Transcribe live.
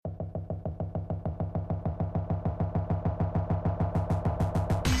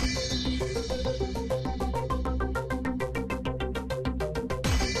Hello,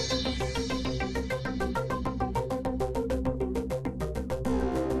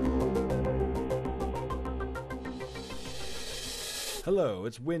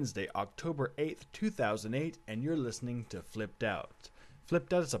 it's Wednesday, October 8th, 2008, and you're listening to Flipp'd.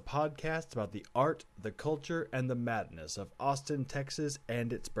 Flipp'd is a podcast about the art, the culture, and the madness of Austin, Texas,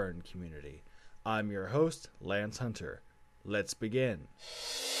 and its burn community. I'm your host, Lance Hunter. Let's begin.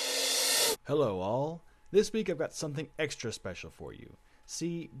 Hello, all. This week I've got something extra special for you.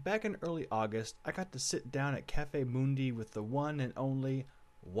 See, back in early August, I got to sit down at Cafe Mundi with the one and only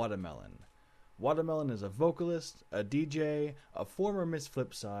Whatamelon. Whatamelon is a vocalist, a DJ, a former Miss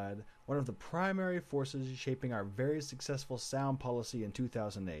Flipside, one of the primary forces shaping our very successful sound policy in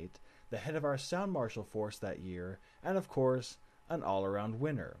 2008, the head of our sound marshal force that year, and of course, an all-around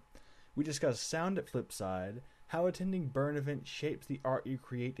winner. We discuss sound at Flipside, how attending burn events shapes the art you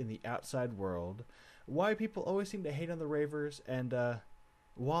create in the outside world, why people always seem to hate on the ravers, and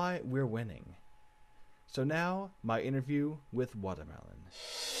why we're winning. So now, my interview with Whatamelon.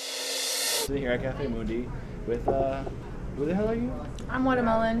 Sitting here at Cafe Mundi with, who the hell are you? I'm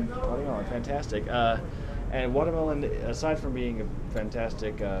Whatamelon. Whatamelon, fantastic. And Whatamelon, aside from being a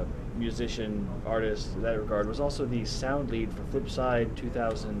fantastic musician, artist in that regard, was also the sound lead for Flipside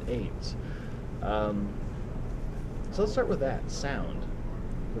 2008. So let's start with that, sound.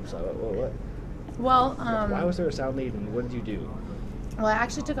 Flipside, what? Well, why was there a sound lead and what did you do? Well, I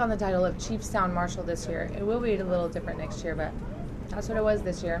actually took on the title of Chief Sound Marshal this year. It will be a little different next year, but that's what it was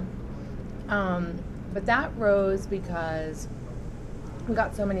this year. But that rose because we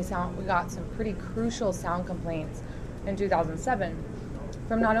got some pretty crucial sound complaints in 2007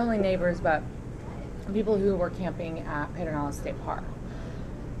 from not only neighbors, but people who were camping at Pedernales State Park.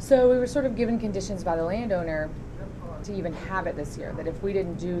 So we were sort of given conditions by the landowner to even have it this year, that if we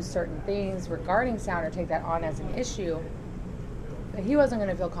didn't do certain things regarding sound or take that on as an issue, that he wasn't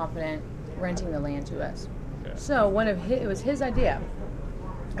going to feel confident renting the land to us. Okay. So it was his idea.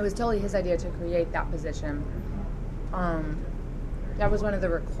 It was totally his idea to create that position. That was one of the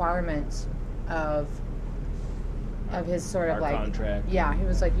requirements of his sort of our contract. Yeah, he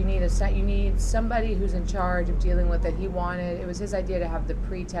was like, you need somebody who's in charge of dealing with it. It was his idea to have the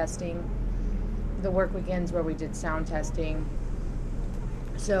pre-testing, the work weekends where we did sound testing.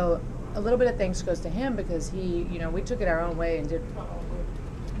 So a little bit of thanks goes to him because we took it our own way and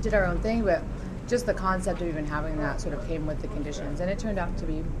did our own thing, but just the concept of even having that sort of came with the conditions, and it turned out to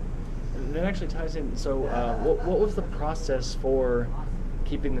be. And that actually ties in. So, what was the process for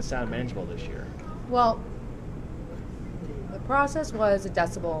keeping the sound manageable this year? Well, the process was a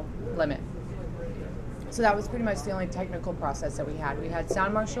decibel limit. So that was pretty much the only technical process that we had. We had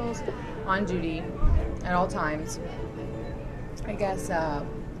sound marshals on duty at all times. I guess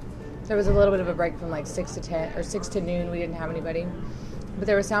there was a little bit of a break from like 6 to 10 or 6 to noon. We didn't have anybody. But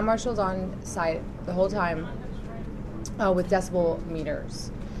there were sound marshals on site the whole time with decibel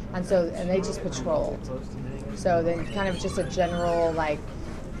meters. And they just patrolled. So then kind of just a general like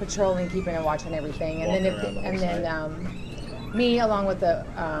patrolling, keeping a watch on everything. And then me along with the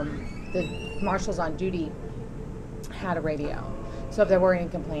marshals on duty had a radio. So if there were any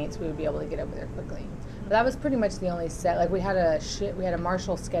complaints, we would be able to get over there quickly. But that was pretty much the only set. Like we had a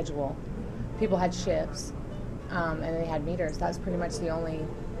marshal schedule. People had shifts. And they had meters. That's pretty much the only.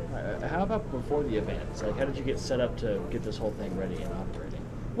 How about before the events? Like, how did you get set up to get this whole thing ready and operating?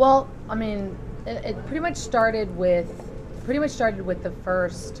 Well, I mean, it pretty much started with the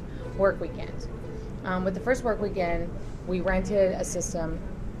first work weekend. With the first work weekend, we rented a system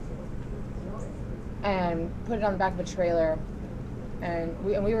and put it on the back of a trailer, and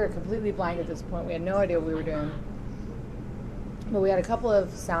we were completely blind at this point. We had no idea what we were doing, but we had a couple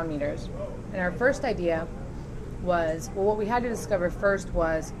of sound meters, and our first idea was, well, what we had to discover first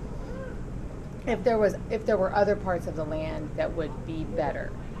was if there were other parts of the land that would be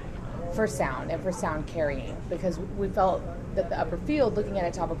better for sound and for sound carrying, because we felt that the upper field, looking at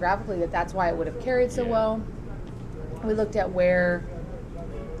it topographically, that's why it would have carried so well. We looked at where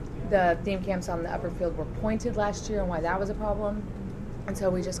the theme camps on the upper field were pointed last year and why that was a problem. And so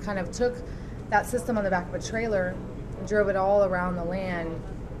we just kind of took that system on the back of a trailer, drove it all around the land,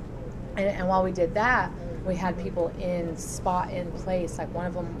 and while we did that, we had people in place. Like one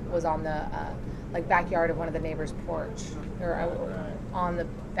of them was on the backyard of one of the neighbors' porch, or on the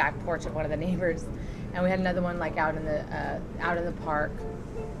back porch of one of the neighbors, and we had another one like out in the park,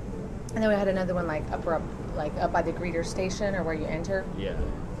 and then we had another one like up by the greeter station or where you enter. Yeah.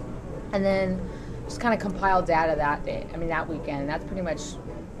 And then just kind of compiled data that day. I mean that weekend. That's pretty much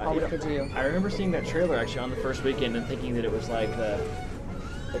all we could do. I remember seeing that trailer actually on the first weekend and thinking that it was like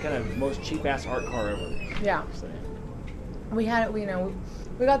the kind of most cheap-ass art car ever. Yeah. So, We had, we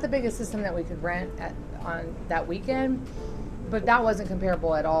got the biggest system that we could rent on that weekend, but that wasn't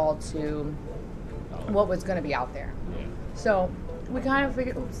comparable at all to what was going to be out there. yeah. So we kind of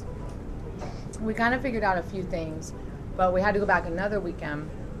figured out a few things, but we had to go back another weekend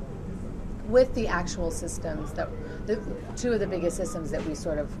with the actual systems two of the biggest systems that we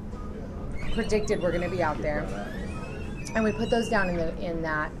sort of predicted were going to be out there, and we put those down in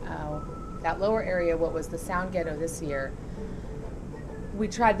that lower area. What was the sound ghetto this year? We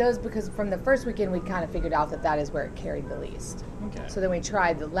tried those because from the first weekend we kind of figured out that is where it carried the least. Okay. So then we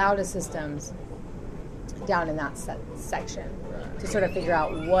tried the loudest systems down in that section to sort of figure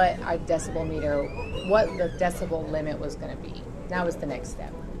out what our decibel meter, what the decibel limit was going to be. That was the next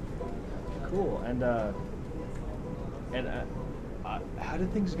step. Cool. And how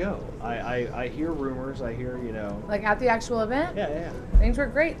did things go? I hear rumors. I hear, Like at the actual event? Yeah. Things were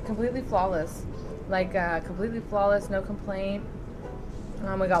great, completely flawless. Completely flawless, no complaint.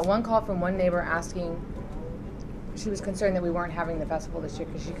 We got one call from one neighbor asking, she was concerned that we weren't having the festival this year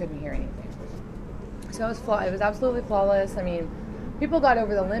because she couldn't hear anything. So it was absolutely flawless. I mean, people got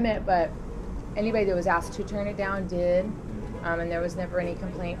over the limit, but anybody that was asked to turn it down did. And there was never any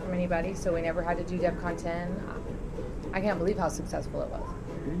complaint from anybody, so we never had to do DEFCON 10. I can't believe how successful it was.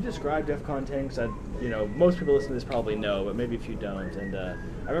 Can you describe DEFCON 10? Because most people listening to this probably know, but maybe a few don't. And I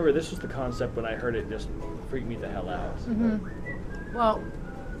remember this was the concept when I heard it, just freaked me the hell out. Mm-hmm. Well,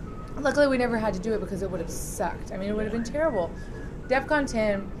 luckily we never had to do it because it would have sucked. I mean, it would have been terrible. DEFCON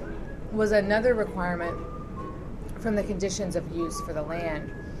 10 was another requirement from the conditions of use for the land.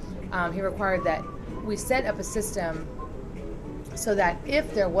 He required that we set up a system so that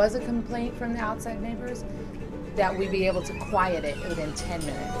if there was a complaint from the outside neighbors, that we'd be able to quiet it within 10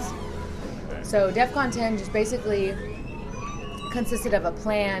 minutes. So DEFCON 10 just basically consisted of a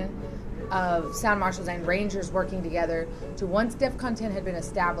plan of sound marshals and rangers working together to, once DEFCON 10 had been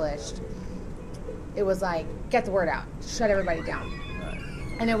established, it was like, get the word out, shut everybody down.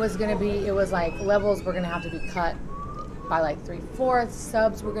 And it was like levels were going to have to be cut by like 3/4,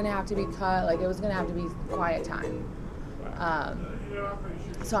 subs were going to have to be cut, like it was going to have to be quiet time.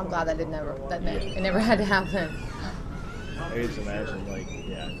 So I'm glad it never had to happen. I can just imagine,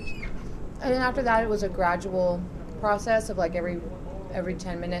 And then after that, it was a gradual process of like every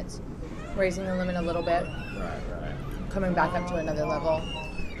 10 minutes, raising the limit a little bit, right. coming back up to another level.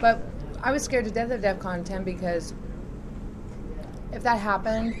 But I was scared to death of DEFCON 10 because if that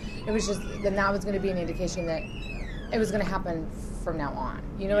happened, then that was going to be an indication that it was going to happen from now on.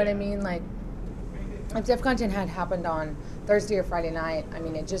 You know what I mean? Like, if DEFCON 10 had happened on Thursday or Friday night, I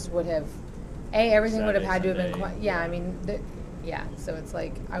mean, it just would have, everything would have had to have been quiet. Yeah, I mean, so it's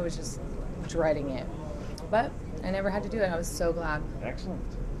like, I was just dreading it. But I never had to do it. I was so glad. Excellent.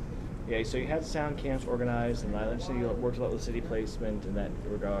 Yeah, so you had sound camps organized, and I see you worked a lot with city placement in that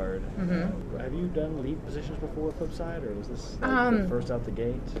regard. Mm-hmm. Have you done lead positions before, Flipside, or was this the first out the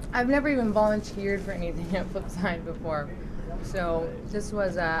gate? I've never even volunteered for anything at Flipside before. So this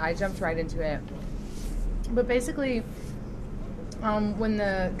was, I jumped right into it. But basically, when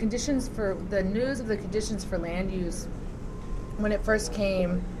the news of the conditions for land use, when it first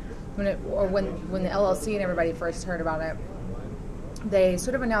came, when the LLC and everybody first heard about it, they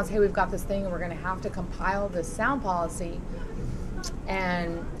sort of announced, hey, we've got this thing and we're going to have to compile this sound policy.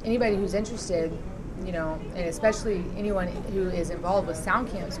 And anybody who's interested, and especially anyone who is involved with sound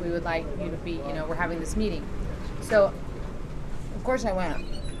camps, we would like you to be, we're having this meeting. So, of course I went.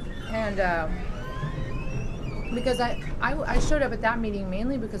 And because I showed up at that meeting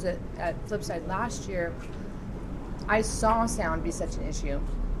mainly because at Flipside last year, I saw sound be such an issue.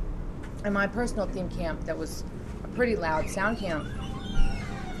 And my personal theme camp that was a pretty loud sound camp,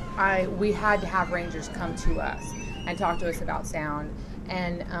 we had to have rangers come to us and talk to us about sound.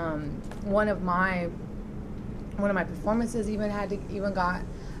 And one of my performances even got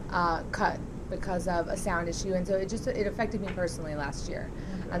cut because of a sound issue, and so it affected me personally last year.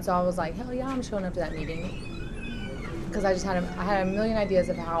 And so I was like, hell yeah, I'm showing up to that meeting because I had a million ideas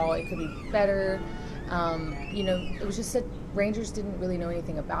of how it could be better. It was just that rangers didn't really know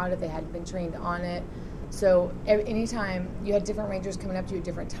anything about it. They hadn't been trained on it. So anytime you had different rangers coming up to you at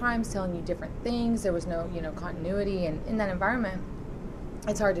different times, telling you different things, there was no, continuity. And in that environment,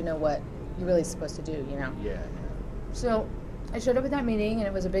 it's hard to know what you're really supposed to do, Yeah. So I showed up at that meeting, and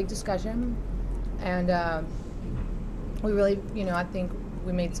it was a big discussion. And we really, I think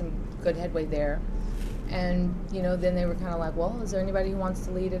we made some good headway there. And, then they were kind of like, well, is there anybody who wants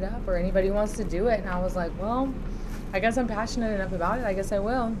to lead it up or anybody who wants to do it? And I was like, well, I guess I'm passionate enough about it. I guess I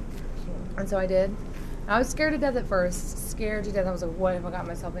will. And so I did. I was scared to death at first. Scared to death. I was like, what have I got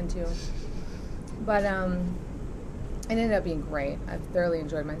myself into? But it ended up being great. I thoroughly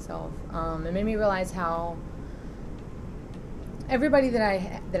enjoyed myself. It made me realize how everybody that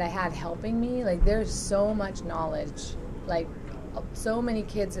I had helping me, like, there's so much knowledge. Like, so many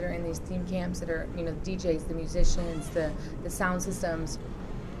kids that are in these theme camps that are, you know, the DJs, the musicians, the sound systems.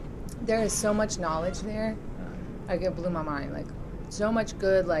 There is so much knowledge there. Like, it blew my mind. Like, so much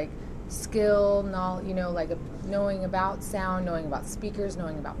good, like, skill, knowledge, you know, like knowing about sound, knowing about speakers,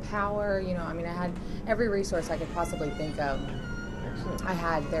 knowing about power. You know, I mean, I had every resource I could possibly think of. Excellent. I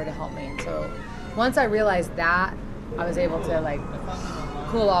had there to help me. And so once I realized that, I was able to, like,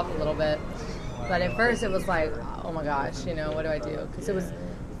 cool off a little bit. But at first it was like, oh my gosh, you know, what do I do? Because it was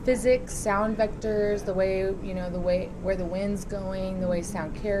physics, sound vectors, the way, you know, the way where the wind's going, the way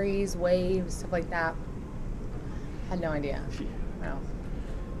sound carries, waves, stuff like that. Had no idea. No.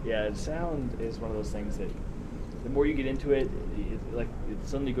 Yeah, sound is one of those things that the more you get into it, it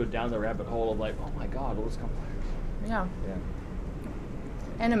suddenly go down the rabbit hole of like, oh my God, all this complex. Yeah. Yeah.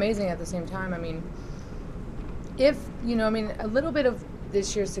 And amazing at the same time. I mean, if, you know, I mean, a little bit of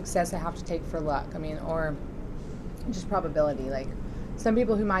this year's success I have to take for luck. I mean, or just probability. Like, some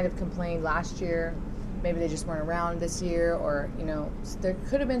people who might have complained last year, maybe they just weren't around this year, or, you know, there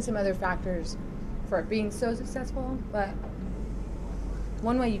could have been some other factors for it being so successful. But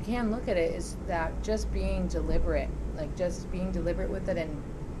one way you can look at it is that just being deliberate, like just being deliberate with it and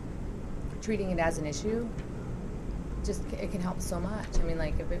treating it as an issue, just, it can help so much. I mean,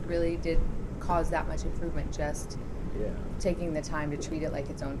 like, if it really did cause that much improvement, just taking the time to treat it like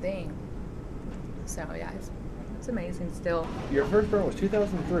its own thing. So yeah, it's amazing still. Your first burn was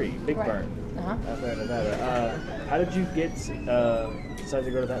 2003, Big Right. Burn. Uh-huh. Nevada. How did you get decided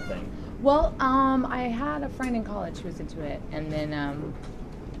to go to that thing? Well, I had a friend in college who was into it, and then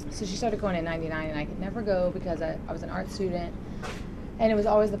so she started going in '99, and I could never go because I was an art student, and it was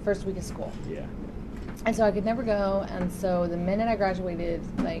always the first week of school. Yeah. And so I could never go, and so the minute I graduated,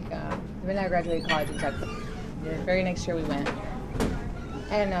 college, it was like the very next year we went.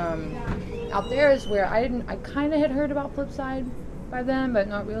 And out there is where I kind of had heard about Flip'd by then, but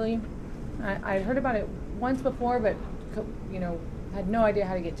not really. I heard about it once before, but, you know, had no idea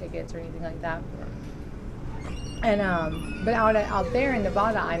how to get tickets or anything like that. And but out there in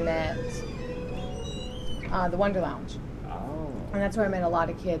Nevada, I met the Wonder Lounge. And that's where I met a lot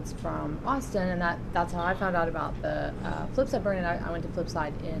of kids from Austin, and that's how I found out about the Flip'd burn. And I went to Flip'd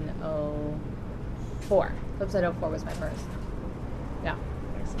in 04. Flip'd 04 was my first. Yeah.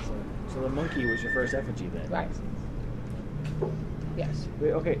 Excellent. So the monkey was your first effigy then? Right. Yes.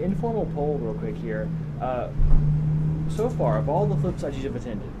 Wait, okay, informal poll real quick here. So far, of all the Flip'd you've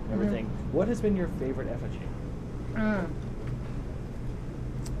attended and everything, what has been your favorite effigy? I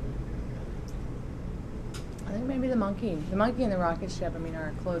think maybe the monkey. The monkey and the rocket ship, I mean, are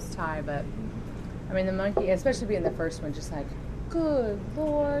a close tie, but I mean, the monkey, especially being the first one, just like, good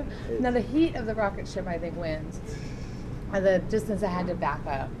Lord. Now, the heat of the rocket ship, I think, wins. And the distance I had to back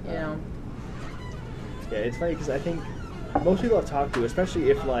up, you know. Yeah, it's funny because I think most people I've talked to, especially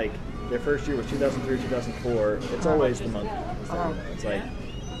if, like, their first year was 2003, 2004, it's always the monkey. It's like,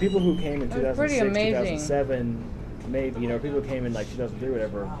 people who came in 2006, 2007, maybe, you know, people who came in, like, 2003,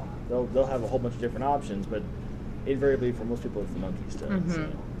 whatever, they'll have a whole bunch of different options, but invariably for most people it's the monkey still. So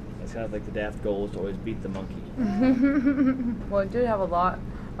it's kind of like the daft goal is to always beat the monkey. Well, it did have a lot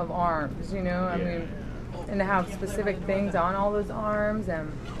of arms, you know. I mean, and to have specific things on all those arms,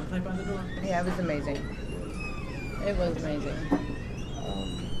 and yeah, it was amazing. It was amazing.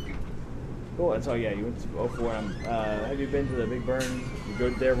 Cool. And so yeah, you went to 04. Have you been to the Big Burn? You go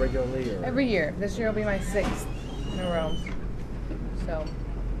there regularly? Or? Every year. This year will be my 6th in a row. So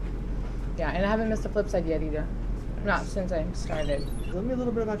yeah, and I haven't missed a Flip'd yet either. Not since I started. Tell me a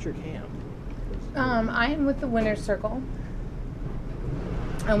little bit about your camp. I am with the Winners Circle,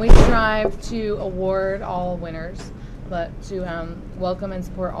 and we strive to award all winners, but to welcome and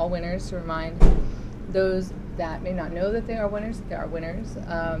support all winners, to remind those that may not know that they are winners, that they are winners.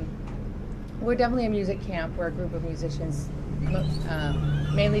 We're definitely a music camp. We're a group of musicians,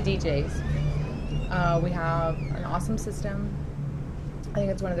 mainly DJs. We have an awesome system. I think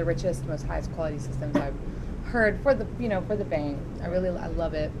it's one of the richest, most highest quality systems I've heard for the bang. I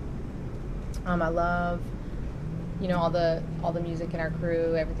love it. I love, you know, all the music in our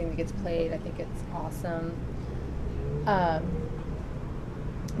crew, everything that gets played. I think it's awesome.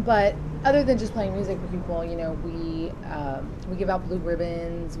 But other than just playing music for people, you know, we give out blue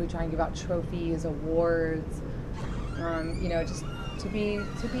ribbons. We try and give out trophies, awards. You know, just to be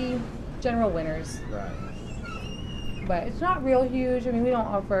general winners. Right. But it's not real huge. I mean, we don't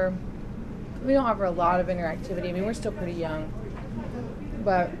offer we don't offer a lot of interactivity. I mean, we're still pretty young.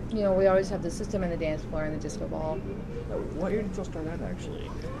 But, we always have the system and the dance floor and the disco ball. What year did you start that,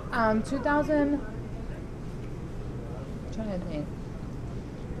 actually? 2000... I'm trying to think.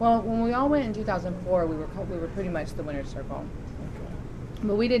 Well, when we all went in 2004, we were pretty much the winner's circle. Okay.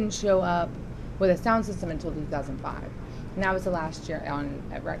 But we didn't show up with a sound system until 2005. And that was the last year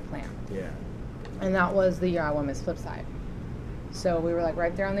at Rec Plant. Yeah. And that was the year I won Miss Flipside. So we were like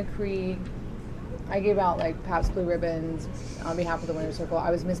right there on the creek. I gave out like Pabst Blue Ribbons on behalf of the winner's circle.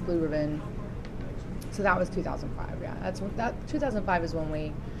 I was Miss Blue Ribbon. So that was 2005. Yeah, 2005 is when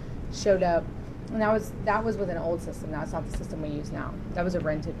we showed up. And that was with an old system. That's not the system we use now. That was a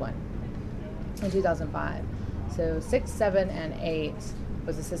rented one in 2005. So 6, 7, and 8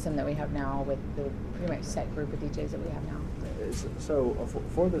 was the system that we have now with the pretty much set group of DJs that we have now. So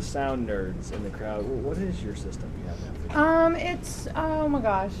for the sound nerds in the crowd, what is your system you have now? It's, oh my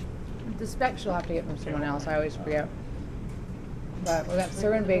gosh, the specs you'll have to get from someone else. I always forget. But we got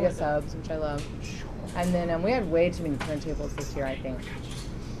Sir Vega subs, which I love. And then we had way too many turntables this year, I think.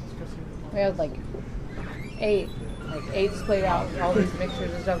 We had like 8 splayed out, all these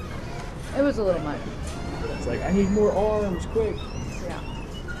mixers and stuff. It was a little much. It's like, I need more arms, quick. Yeah.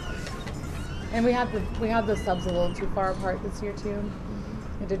 And we had the subs a little too far apart this year too.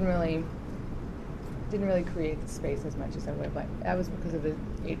 It didn't really create the space as much as I would, but that was because of the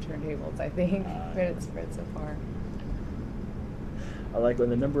 8 turntables, I think. But it spread so far. I like when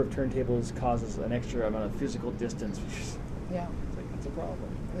the number of turntables causes an extra amount of physical distance, which is that's a problem.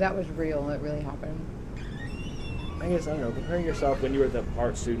 That was real. It really happened. I guess, I don't know, comparing yourself when you were the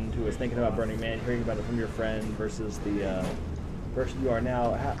art student who was thinking about Burning Man, hearing about it from your friend versus the person you are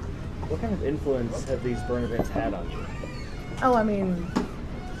now, what kind of influence have these burn events had on you? Oh, I mean,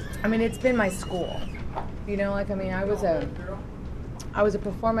 it's been my school. I was a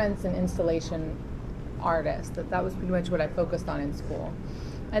performance and installation artist. That was pretty much what I focused on in school.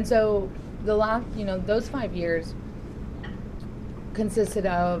 And so the last, those 5 years consisted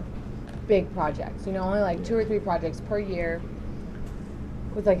of big projects, only like 2 or 3 projects per year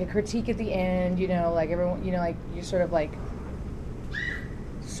with like a critique at the end, like everyone, like you're sort of like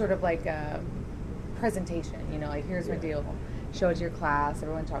a presentation, like here's my deal, show it to your class,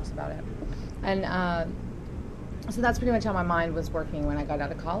 everyone talks about it. And so that's pretty much how my mind was working when I got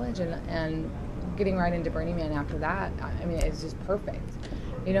out of college, and getting right into Burning Man after that, it's just perfect.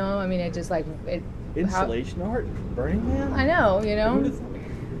 It just like it. Installation art, Burning Man? I know,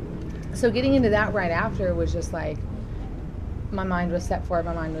 So getting into that right after was just like, my mind was set for it,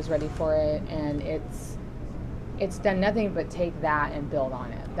 my mind was ready for it, and it's done nothing but take that and build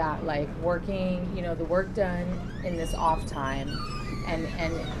on it. That like working, the work done in this off time, and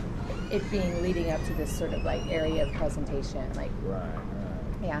it being leading up to this sort of like area of presentation, like right.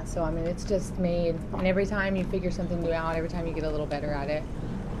 Yeah, so it's just made, and every time you figure something new out, every time you get a little better at it.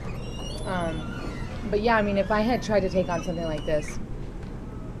 But yeah, if I had tried to take on something like this,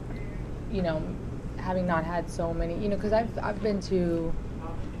 having not had so many, because I've been to,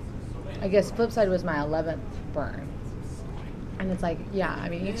 I guess Flipside was my 11th burn, and it's like,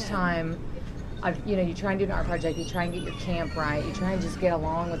 each time, you try and do an art project, you try and get your camp right, you try and just get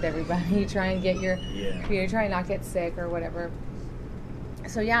along with everybody, you try and get you try and not get sick or whatever.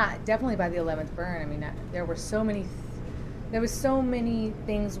 So yeah, definitely by the 11th burn, there were so many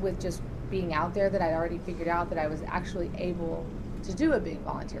things with just being out there that I'd already figured out that I was actually able to do a big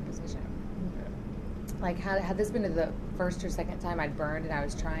volunteer position. Okay. Like had this been the first or second time I'd burned and I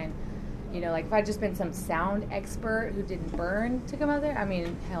was trying, like if I'd just been some sound expert who didn't burn to come out there,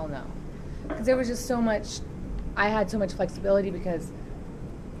 hell no. Because there was just so much, I had so much flexibility because,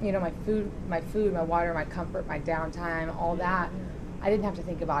 my food, my water, my comfort, my downtime, all that, I didn't have to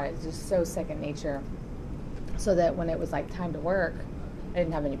think about it. It's just so second nature. So that when it was like time to work, I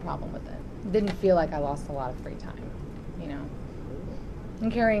didn't have any problem with it. It didn't feel like I lost a lot of free time,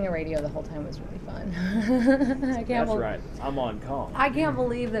 And carrying a radio the whole time was really fun. That's right. I'm on call. I can't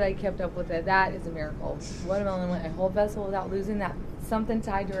believe that I kept up with it. That is a miracle. Whatamelon went a whole festival without losing that something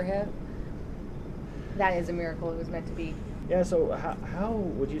tied to her hip. That is a miracle. It was meant to be. Yeah, so how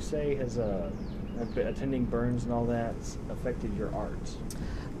would you say has attending burns and all that affected your art?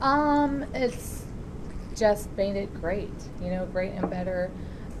 It's just made it great, great and better.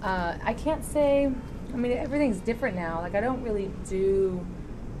 I can't say, everything's different now. Like I don't really do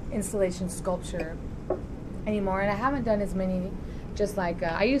installation sculpture anymore, and I haven't done as many, just like,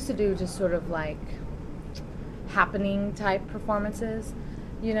 I used to do just sort of like happening type performances,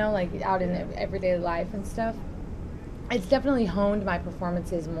 like out in everyday life and stuff. It's definitely honed my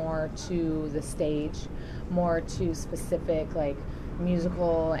performances more to the stage, more to specific, like,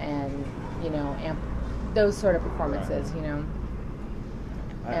 musical and, those sort of performances,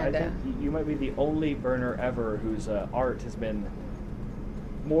 I think you might be the only burner ever whose art has been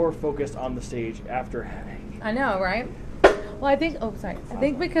more focused on the stage after having. I know, right? Well, I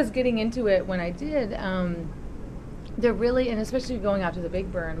think because getting into it when I did, there really, and especially going out to the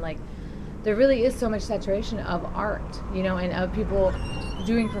big burn, like, there really is so much saturation of art, and of people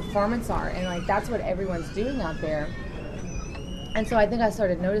doing performance art, and like that's what everyone's doing out there. And so I think I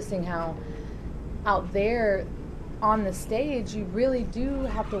started noticing how out there on the stage you really do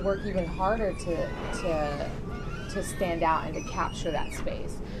have to work even harder to stand out and to capture that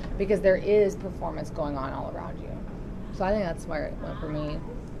space, because there is performance going on all around you. So I think that's where it went for me.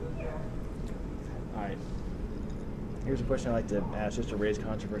 All right. Here's a question I like to ask just to raise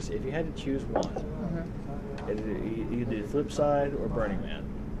controversy. If you had to choose one, either Flip Side or Burning Man.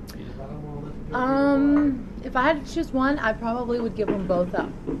 If I had to choose one, I probably would give them both up,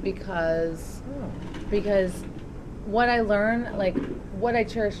 because what I learn, like what I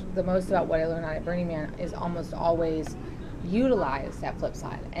cherish the most about what I learned out at Burning Man is almost always utilized at Flip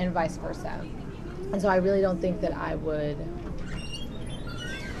Side and vice versa. And so I really don't think that I would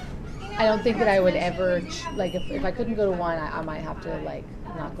ever, like, if I couldn't go to one, I might have to, like,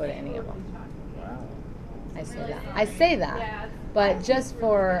 not go to any of them. Wow. I say that. But just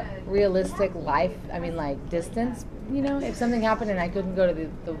for realistic life, I mean, like, distance, if something happened and I couldn't go to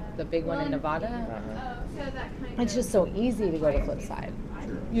the big one in Nevada, it's just so easy to go to Flip Side.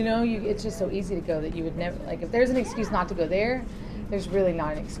 It's just so easy to go that you would never, like, if there's an excuse not to go there, there's really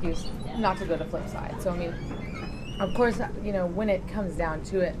not an excuse not to go to Flip Side. So, I mean, of course, when it comes down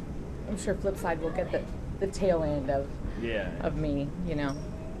to it, I'm sure Flip Side will get the tail end of me,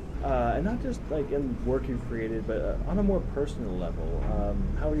 And not just like in work you've created, but on a more personal level.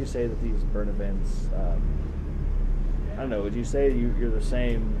 How would you say that these burn events, I don't know, would you say you're the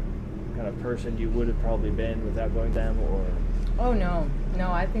same kind of person you would have probably been without going to them, or? Oh, no,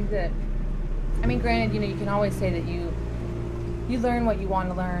 I think that, I mean, granted, you can always say that you learn what you want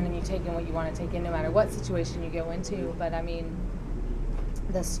to learn and you take in what you want to take in no matter what situation you go into, but I mean,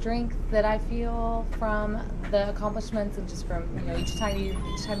 the strength that I feel from the accomplishments and just from, each time you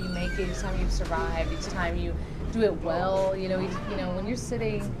make it, each time you survive, each time you do it well, when you're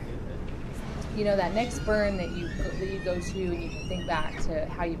sitting, that next burn that you go to and you can think back to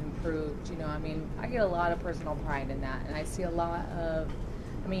how you've improved, I mean, I get a lot of personal pride in that, and I see a lot of,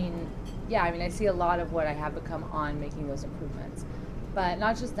 I see a lot of what I have become on making those improvements. But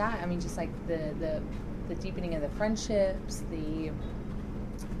not just that, I mean, just like the deepening of the friendships, the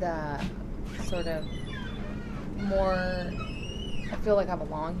sort of more, I feel like I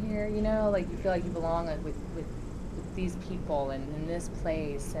belong here, like you feel like you belong with these people and in this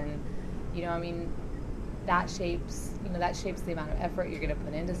place, and that shapes the amount of effort you're going to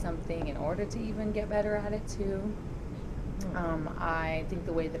put into something in order to even get better at it too. I think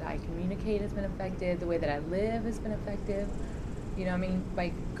the way that I communicate has been affected, the way that I live has been effective.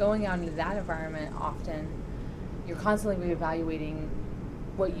 By going out into that environment, often you're constantly reevaluating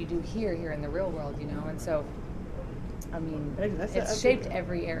what you do here in the real world, and so, I mean, it's shaped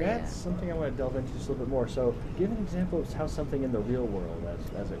every area. That's something I want to delve into just a little bit more. So, give an example of how something in the real world,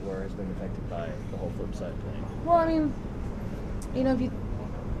 as it were, has been affected by the whole Flip Side thing. Well, I mean,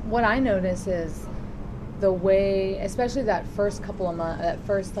 what I notice is the way, especially that first couple of months, that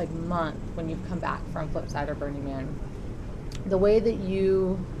first month when you've come back from Flip Side or Burning Man, the way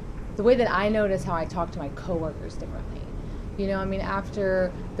that I notice how I talk to my coworkers differently.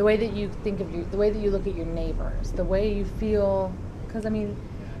 After the way that you think of the way that you look at your neighbors, the way you feel, because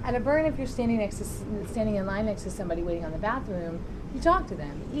at a burn, if you're standing in line next to somebody waiting on the bathroom, you talk to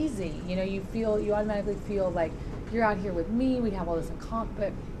them easy. You automatically feel like you're out here with me. We have all this in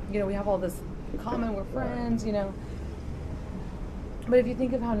common, we have all this in common. We're friends, But if you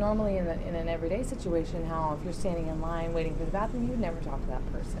think of how normally in an everyday situation, how if you're standing in line waiting for the bathroom, you would never talk to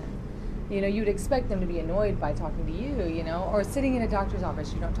that person. You'd expect them to be annoyed by talking to you, or sitting in a doctor's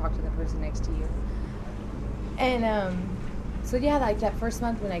office, you don't talk to the person next to you. And like that first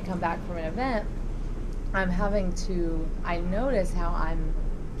month when I come back from an event, I notice how I'm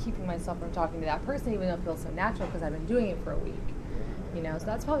keeping myself from talking to that person, even though it feels so natural because I've been doing it for a week. So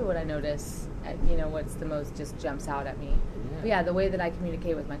that's probably what I notice, what's the most just jumps out at me. But yeah, the way that I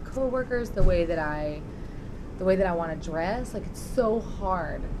communicate with my coworkers, the way that I want to dress, like, it's so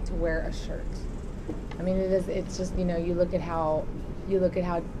hard to wear a shirt. I mean, it's just, you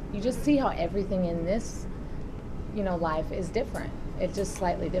just see how everything in this, life is different. It's just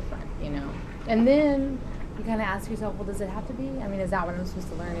slightly different, And then you kind of ask yourself, well, does it have to be? I mean, is that what I'm supposed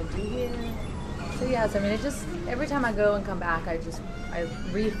to learn and do here? So yes, I mean, it just, every time I go and come back, I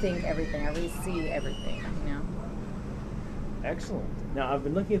rethink everything. I re-see everything, you know. Excellent. Now, I've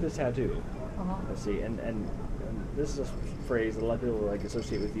been looking at this tattoo. Uh-huh. Let's see, and this is a phrase that a lot of people like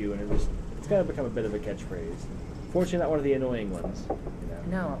associate with you, and it's kind of become a bit of a catchphrase. Fortunately, not one of the annoying ones.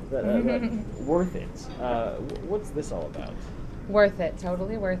 You know? No. Worth it. What's this all about? Worth it.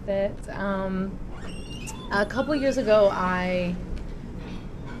 Totally worth it. A couple years ago, I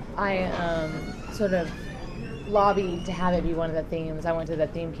sort of lobbied to have it be one of the themes. I went to the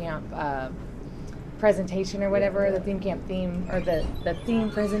theme camp presentation or whatever, the theme camp theme, or the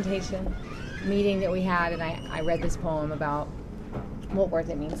theme presentation meeting that we had, and I read this poem about what worth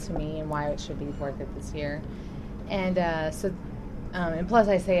it means to me and why it should be worth it this year. And and plus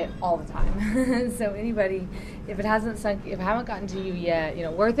I say it all the time. So anybody, if it hasn't sunk, if I haven't gotten to you yet, you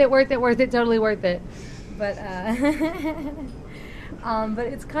know, worth it, totally worth it. But but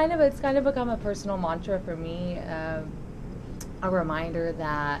it's kind of become a personal mantra for me, a reminder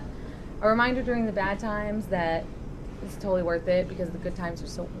during the bad times that it's totally worth it because the good times are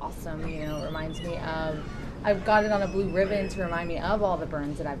so awesome. You know, it reminds me of, I've got it on a blue ribbon to remind me of all the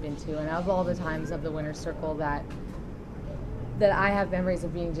burns that I've been to and of all the times of the winter circle that I have memories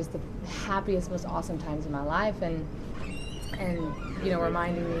of being just the happiest, most awesome times in my life, and you know,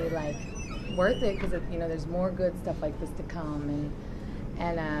 reminding me like worth it because you know there's more good stuff like this to come,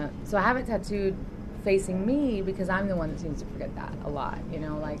 and so I have it tattooed facing me because I'm the one that seems to forget that a lot. You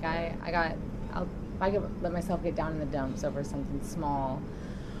know, like I let myself get down in the dumps over something small,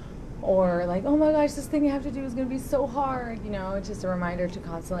 or like, oh my gosh, this thing you have to do is going to be so hard. You know, it's just a reminder to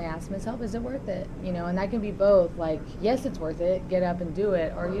constantly ask myself, is it worth it? You know, and that can be both. Like, yes, it's worth it. Get up and do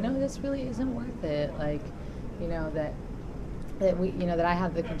it. Or, you know, this really isn't worth it. Like, you know, that I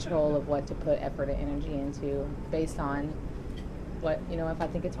have the control of what to put effort and energy into based on what, you know, if I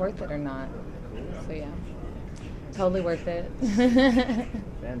think it's worth it or not. So yeah, totally worth it.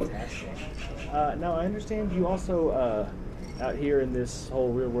 Fantastic. Now I understand you also out here in this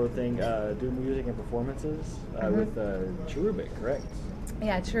whole real world thing do music and performances with Cherubic, correct?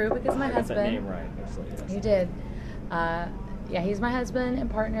 Yeah, Cherubic is my husband. I got that name right. Actually. You did. Yeah, he's my husband and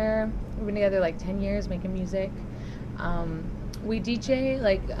partner. We've been together like 10 years making music. We DJ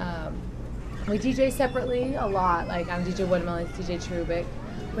we DJ separately a lot. Like I'm DJ Whatamelon, DJ Cherubic.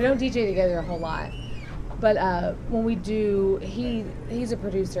 We don't DJ together a whole lot. But when we do, he's a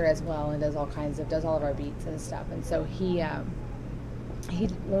producer as well and does all of our beats and stuff. And so he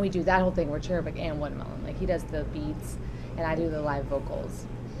when we do that whole thing, we're Cherubic and Whatamelon. Like he does the beats and I do the live vocals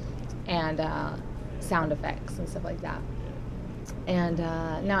and sound effects and stuff like that. And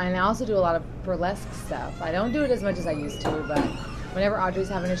and I also do a lot of burlesque stuff. I don't do it as much as I used to, but whenever Audrey's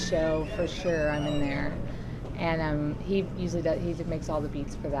having a show, for sure I'm in there. And he makes all the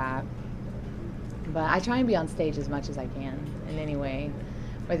beats for that. But I try and be on stage as much as I can in any way,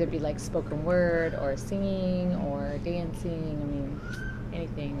 whether it be like spoken word or singing or dancing. I mean,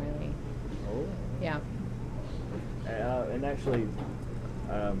 anything really. Oh. Yeah. And actually,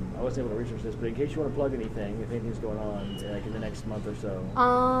 I wasn't able to research this, but in case you want to plug anything, if anything's going on, like in the next month or so.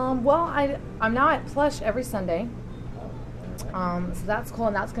 Well, I'm now at Plush every Sunday. Oh, all right. So that's cool,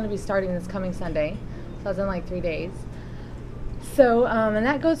 and that's going to be starting this coming Sunday. So that's in like 3 days. So, and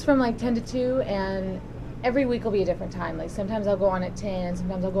that goes from like 10 to 2, and every week will be a different time. Like sometimes I'll go on at 10,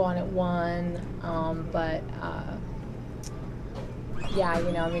 sometimes I'll go on at 1, yeah,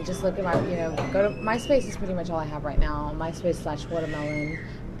 you know, I mean, just look at go to MySpace is pretty much all I have right now, MySpace/Whatamelon.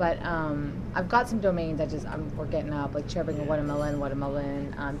 But I've got some domains we're getting up, like Cherubic and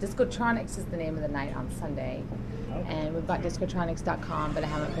Whatamelon. Discotronics is the name of the night on Sunday. Okay. And we've got discotronics.com, but I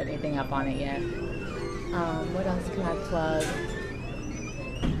haven't put anything up on it yet. What else can I plug?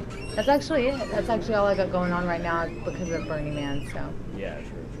 That's actually it. That's actually all I got going on right now because of Burning Man, so. Yeah,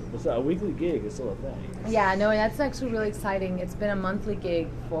 true. So a weekly gig is still a thing. Yeah, no, that's actually really exciting. It's been a monthly gig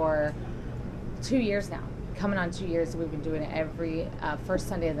for 2 years now. Coming on 2 years, so we've been doing it every first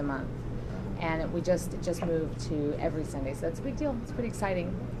Sunday of the month. And we just moved to every Sunday, so that's a big deal. It's pretty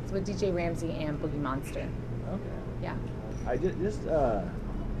exciting. It's with DJ Ramsey and Boogie Monster. Okay. Yeah. I just to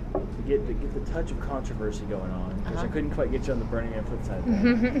get the touch of controversy going on, because I couldn't quite get you on the Burning Man flip side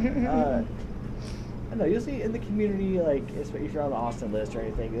there. I know you'll see in the community, like if you're on the Austin list or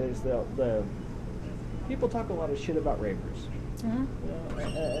anything, there's the people talk a lot of shit about ravers. Mm-hmm. You know,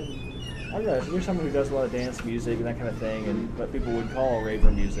 and I don't know, if you're someone who does a lot of dance music and that kind of thing, and what people would call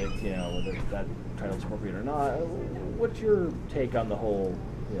raver music, you know, whether that title's appropriate or not. What's your take on the whole,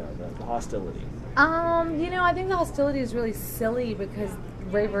 you know, the hostility? You know, I think the hostility is really silly because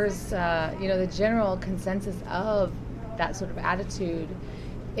ravers, you know, the general consensus of that sort of attitude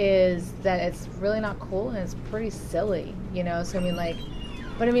is that it's really not cool and it's pretty silly, you know? So, I mean, like,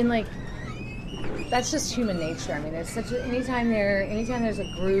 but I mean, like, that's just human nature. I mean, there's such a, anytime there's a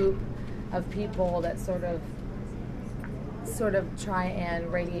group of people that sort of try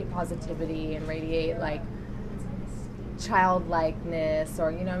and radiate positivity and radiate, like, childlikeness,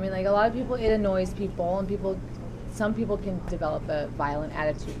 or, you know, I mean, like, a lot of people, it annoys people, and some people can develop a violent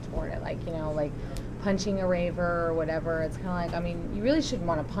attitude toward it, like, you know, like punching a raver or whatever. It's kind of like, I mean, you really shouldn't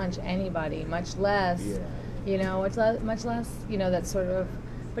want to punch anybody, much less, you know, much less, you know, that sort of.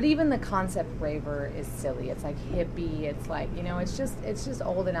 But even the concept raver is silly. It's like hippie. It's like, you know, it's just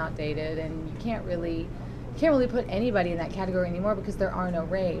old and outdated, and you can't really put anybody in that category anymore because there are no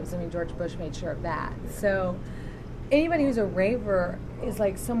raves. I mean, George Bush made sure of that. So anybody who's a raver is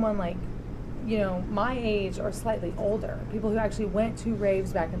like someone like, you know, my age or slightly older, people who actually went to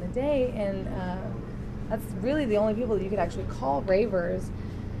raves back in the day, and that's really the only people that you could actually call ravers.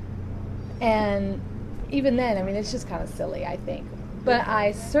 And even then, I mean, it's just kind of silly, I think. But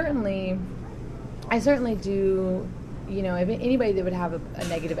I certainly do, you know, if anybody that would have a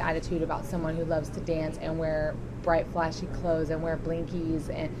negative attitude about someone who loves to dance and wear bright, flashy clothes and wear blinkies,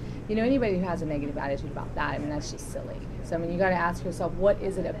 and, you know, anybody who has a negative attitude about that, I mean, that's just silly. So, I mean, you got to ask yourself, what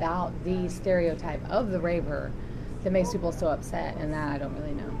is it about the stereotype of the raver that makes people so upset? And that I don't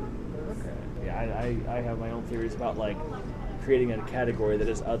really know. Okay. Yeah, I have my own theories about, like, creating a category that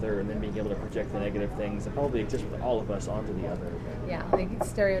is other and then being able to project the negative things that probably exist with all of us onto the other. Yeah, like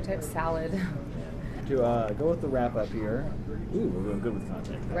stereotype salad. To go with the wrap up here. Ooh, we're doing good with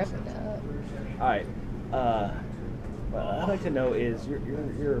content. Wrap it up. All right. What I'd like to know is your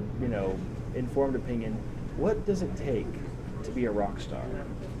you know, informed opinion. What does it take to be a rock star?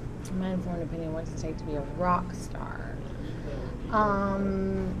 My informed opinion, what does it take to be a rock star?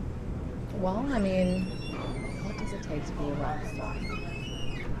 Well, I mean, what does it take to be a rock star?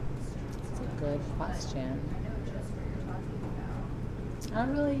 That's a good question. I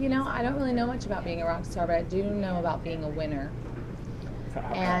don't really know much about being a rock star, but I do know about being a winner.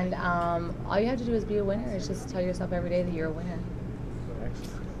 And all you have to do is be a winner. It's just tell yourself every day that you're a winner.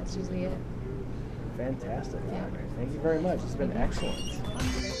 Excellent. That's usually it. Fantastic. Yeah. Thank you very much. It's been excellent.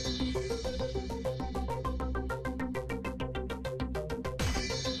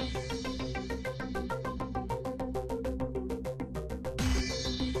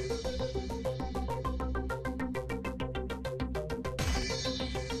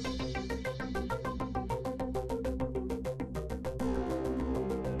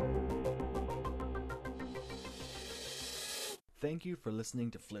 Thank you for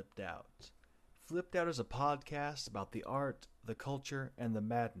listening to Flipped Out. Flipped Out is a podcast about the art, the culture, and the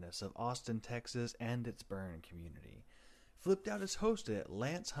madness of Austin, Texas, and its Burn community. Flipped Out is hosted at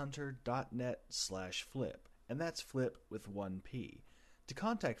lancehunter.net/flip, and that's flip with one P. To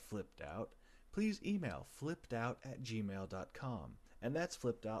contact Flipped Out, please email flippedout@gmail.com, and that's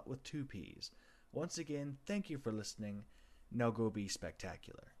Flipped Out with two P's. Once again, thank you for listening. Now go be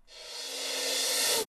spectacular.